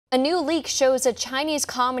A new leak shows the Chinese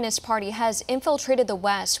Communist Party has infiltrated the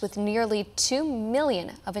West with nearly 2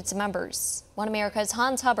 million of its members. One America's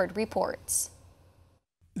Hans Hubbard reports.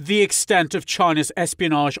 The extent of China's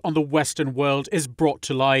espionage on the Western world is brought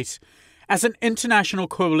to light as an international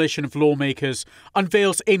coalition of lawmakers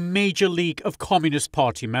unveils a major league of Communist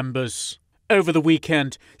Party members. Over the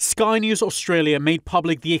weekend, Sky News Australia made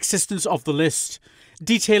public the existence of the list,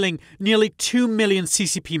 detailing nearly 2 million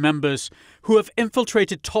CCP members who have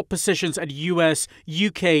infiltrated top positions at US,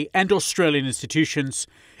 UK and Australian institutions,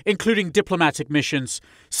 including diplomatic missions,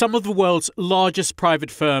 some of the world's largest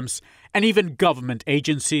private firms, and even government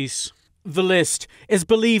agencies. The list is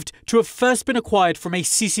believed to have first been acquired from a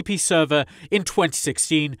CCP server in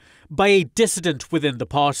 2016 by a dissident within the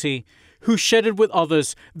party, who shared it with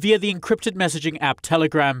others via the encrypted messaging app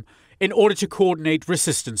Telegram in order to coordinate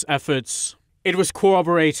resistance efforts. It was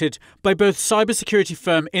corroborated by both cybersecurity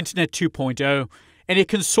firm Internet 2.0 and a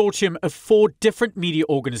consortium of 4 different media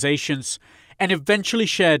organizations, and eventually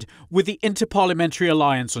shared with the Interparliamentary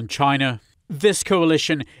Alliance on China. This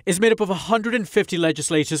coalition is made up of 150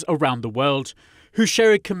 legislators around the world who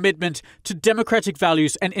share a commitment to democratic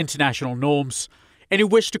values and international norms, and who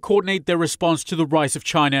wish to coordinate their response to the rise of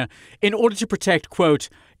China in order to protect, quote,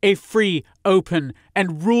 a free, open,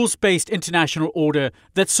 and rules-based international order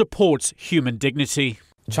that supports human dignity.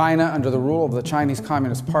 China, under the rule of the Chinese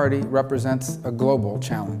Communist Party, represents a global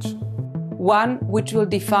challenge. One which will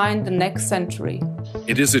define the next century.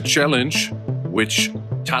 It is a challenge which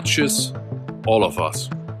touches all of us.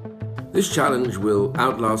 This challenge will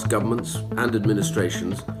outlast governments and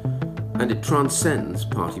administrations, and it transcends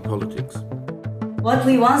party politics. What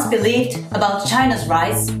we once believed about China's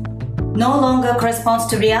rise no longer corresponds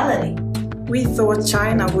to reality. We thought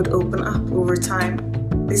China would open up over time.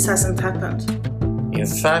 This hasn't happened. In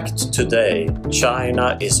fact, today,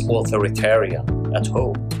 China is authoritarian at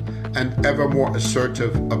home and ever more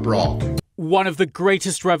assertive abroad. One of the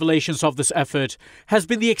greatest revelations of this effort has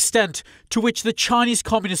been the extent to which the Chinese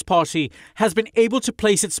Communist Party has been able to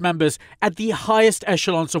place its members at the highest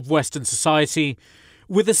echelons of Western society,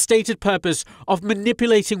 with the stated purpose of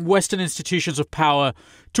manipulating Western institutions of power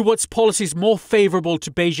towards policies more favorable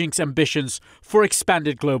to Beijing's ambitions for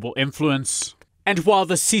expanded global influence. And while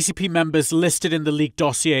the CCP members listed in the leaked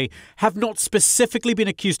dossier have not specifically been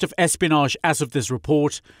accused of espionage as of this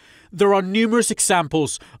report, there are numerous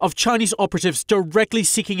examples of Chinese operatives directly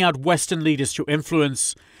seeking out Western leaders to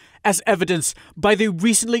influence, as evidenced by the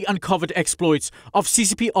recently uncovered exploits of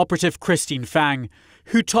CCP operative Christine Fang,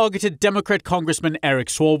 who targeted Democrat Congressman Eric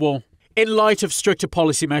Swalwell. In light of stricter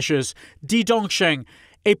policy measures, Di Dongsheng,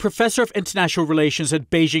 a professor of international relations at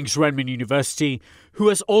Beijing's Renmin University, who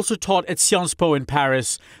has also taught at Sciences Po in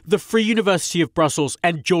Paris, the Free University of Brussels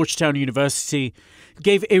and Georgetown University,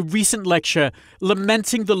 gave a recent lecture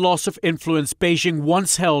lamenting the loss of influence Beijing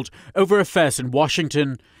once held over affairs in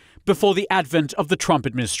Washington before the advent of the Trump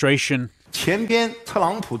administration. The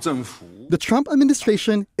Trump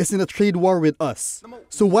administration is in a trade war with us.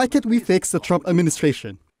 So why can't we fix the Trump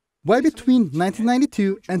administration? Why between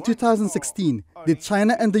 1992 and 2016 did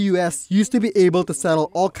China and the US used to be able to settle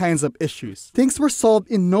all kinds of issues? Things were solved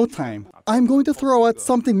in no time. I'm going to throw out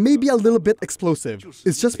something maybe a little bit explosive.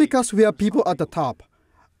 It's just because we have people at the top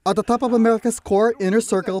of America's core inner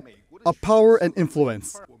circle of power and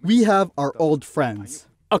influence. We have our old friends.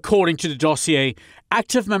 According to the dossier,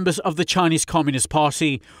 active members of the Chinese Communist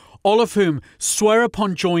Party, all of whom swear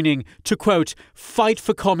upon joining to, quote, fight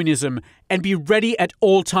for communism and be ready at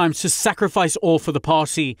all times to sacrifice all for the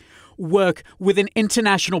party, work within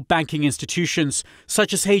international banking institutions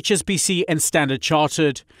such as HSBC and Standard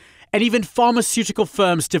Chartered, and even pharmaceutical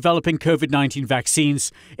firms developing COVID-19 vaccines,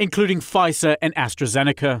 including Pfizer and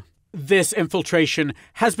AstraZeneca. This infiltration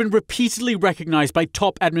has been repeatedly recognized by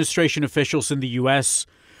top administration officials in the US,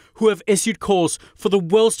 who have issued calls for the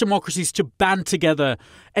world's democracies to band together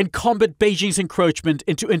and combat Beijing's encroachment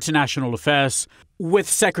into international affairs, with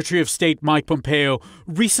Secretary of State Mike Pompeo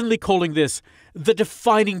recently calling this the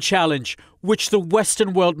defining challenge which the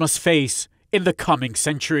Western world must face in the coming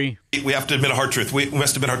century. We have to admit a hard truth. We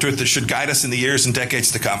must admit a hard truth that should guide us in the years and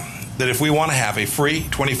decades to come. That if we want to have a free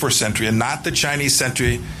 21st century and not the Chinese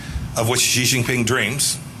century of which Xi Jinping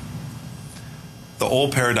dreams, the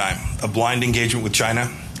old paradigm of blind engagement with China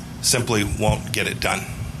simply won't get it done.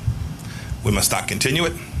 We must not continue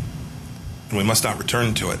it, and we must not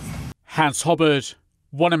return to it. Hans Hubbard,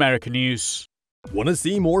 One America News. Want to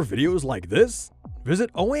see more videos like this?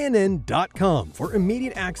 Visit OANN.com for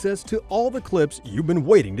immediate access to all the clips you've been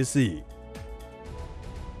waiting to see.